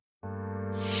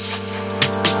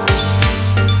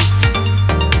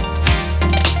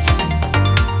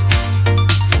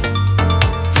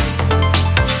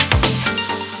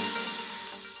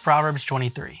Proverbs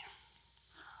 23.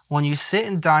 When you sit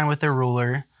and dine with a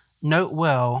ruler, note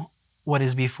well what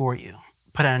is before you.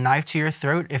 Put a knife to your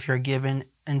throat if you're given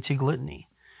into gluttony.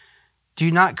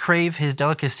 Do not crave his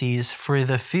delicacies, for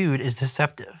the food is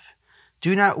deceptive.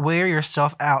 Do not wear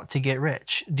yourself out to get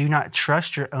rich. Do not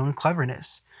trust your own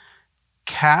cleverness.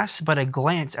 Cast but a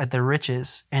glance at the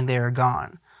riches, and they are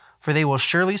gone, for they will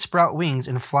surely sprout wings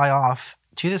and fly off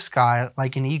to the sky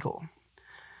like an eagle.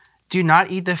 Do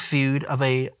not eat the food of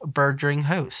a burgeoning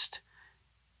host.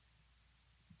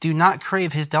 Do not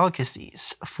crave his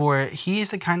delicacies, for he is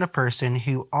the kind of person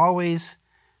who always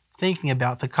thinking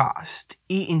about the cost.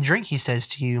 Eat and drink, he says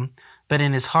to you, but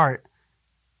in his heart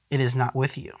it is not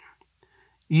with you.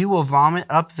 You will vomit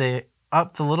up the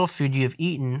little food you have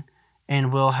eaten,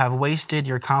 and will have wasted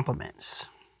your compliments.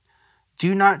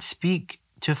 Do not speak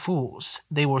to fools,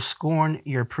 they will scorn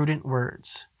your prudent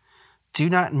words. Do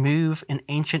not move an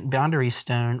ancient boundary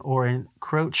stone or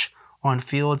encroach on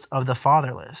fields of the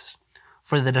fatherless.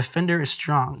 For the defender is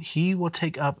strong, he will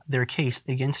take up their case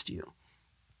against you.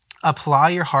 Apply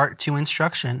your heart to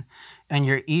instruction and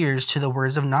your ears to the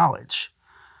words of knowledge.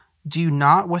 Do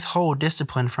not withhold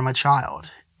discipline from a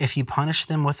child. If you punish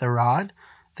them with a rod,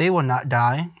 they will not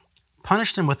die.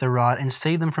 Punish them with a rod and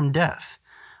save them from death.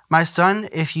 My son,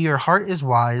 if your heart is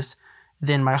wise,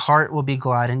 then my heart will be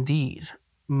glad indeed.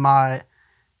 My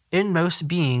inmost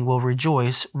being will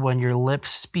rejoice when your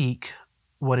lips speak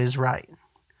what is right.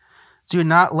 Do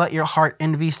not let your heart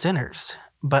envy sinners,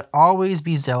 but always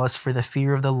be zealous for the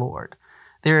fear of the Lord.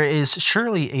 There is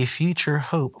surely a future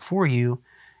hope for you,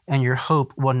 and your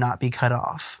hope will not be cut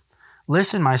off.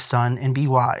 Listen, my son, and be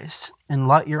wise, and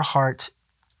let your heart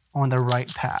on the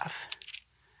right path.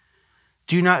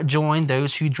 Do not join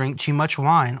those who drink too much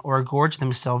wine or gorge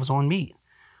themselves on meat,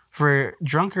 for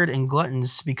drunkard and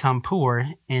gluttons become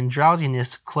poor, and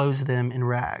drowsiness clothes them in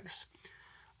rags.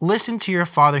 Listen to your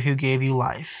father who gave you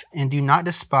life, and do not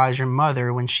despise your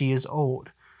mother when she is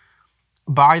old.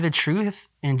 Buy the truth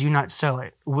and do not sell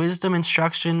it. Wisdom,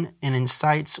 instruction, and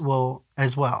insights will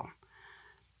as well.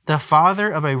 The father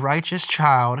of a righteous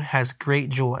child has great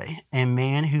joy. A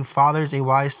man who fathers a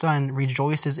wise son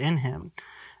rejoices in him.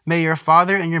 May your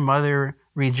father and your mother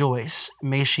rejoice.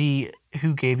 May she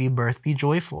who gave you birth be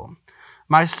joyful.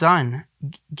 My son,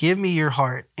 give me your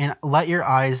heart, and let your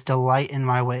eyes delight in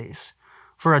my ways.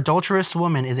 For adulterous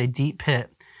woman is a deep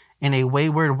pit, and a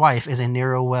wayward wife is a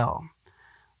narrow well.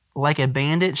 Like a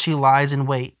bandit she lies in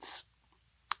waits,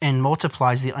 and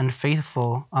multiplies the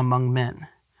unfaithful among men.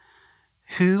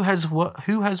 Who has woe?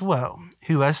 Who has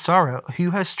sorrow?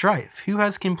 Who has strife? Who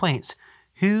has complaints?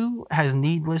 Who has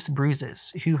needless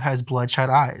bruises? Who has bloodshot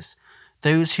eyes?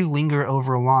 Those who linger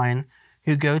over wine,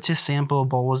 who go to sample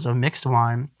bowls of mixed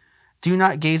wine. Do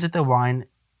not gaze at the wine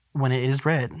when it is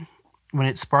red, when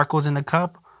it sparkles in the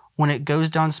cup, when it goes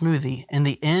down smoothly, in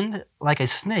the end like a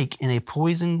snake, and a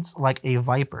poisons like a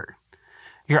viper.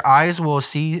 Your eyes will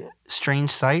see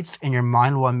strange sights, and your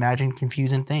mind will imagine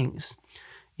confusing things.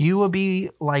 You will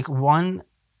be like one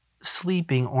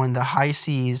sleeping on the high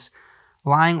seas,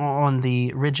 lying on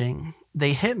the rigging.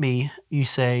 They hit me, you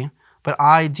say, but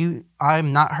I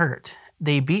am not hurt.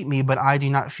 They beat me, but I do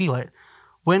not feel it.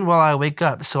 When will I wake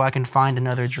up so I can find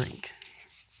another drink?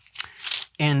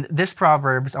 In this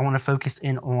Proverbs, I want to focus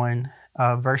in on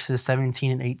verses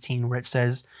 17 and 18, where it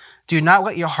says, Do not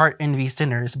let your heart envy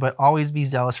sinners, but always be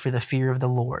zealous for the fear of the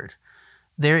Lord.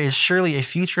 There is surely a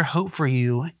future hope for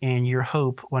you, and your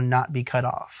hope will not be cut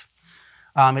off.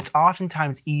 It's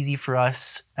oftentimes easy for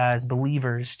us as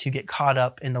believers to get caught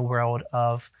up in the world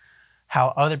of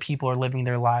how other people are living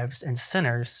their lives and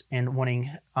sinners, and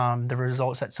wanting the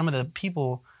results that some of the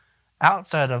people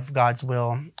outside of God's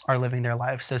will are living their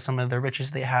lives. So some of the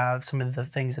riches they have, some of the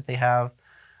things that they have.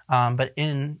 But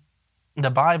in the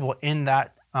Bible, in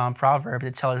that proverb,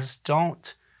 it tells us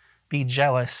don't be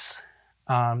jealous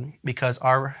because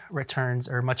our returns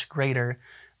are much greater.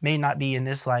 May not be in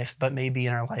this life, but may be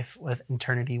in our life with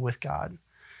eternity with God.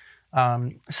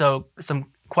 So some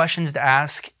questions to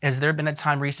ask. Has there been a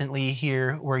time recently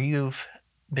here where you've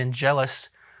been jealous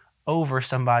over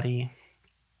somebody?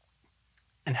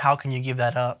 And how can you give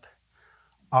that up?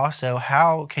 Also,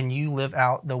 how can you live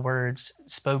out the words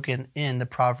spoken in the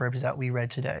Proverbs that we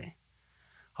read today?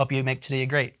 Hope you make today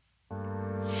great.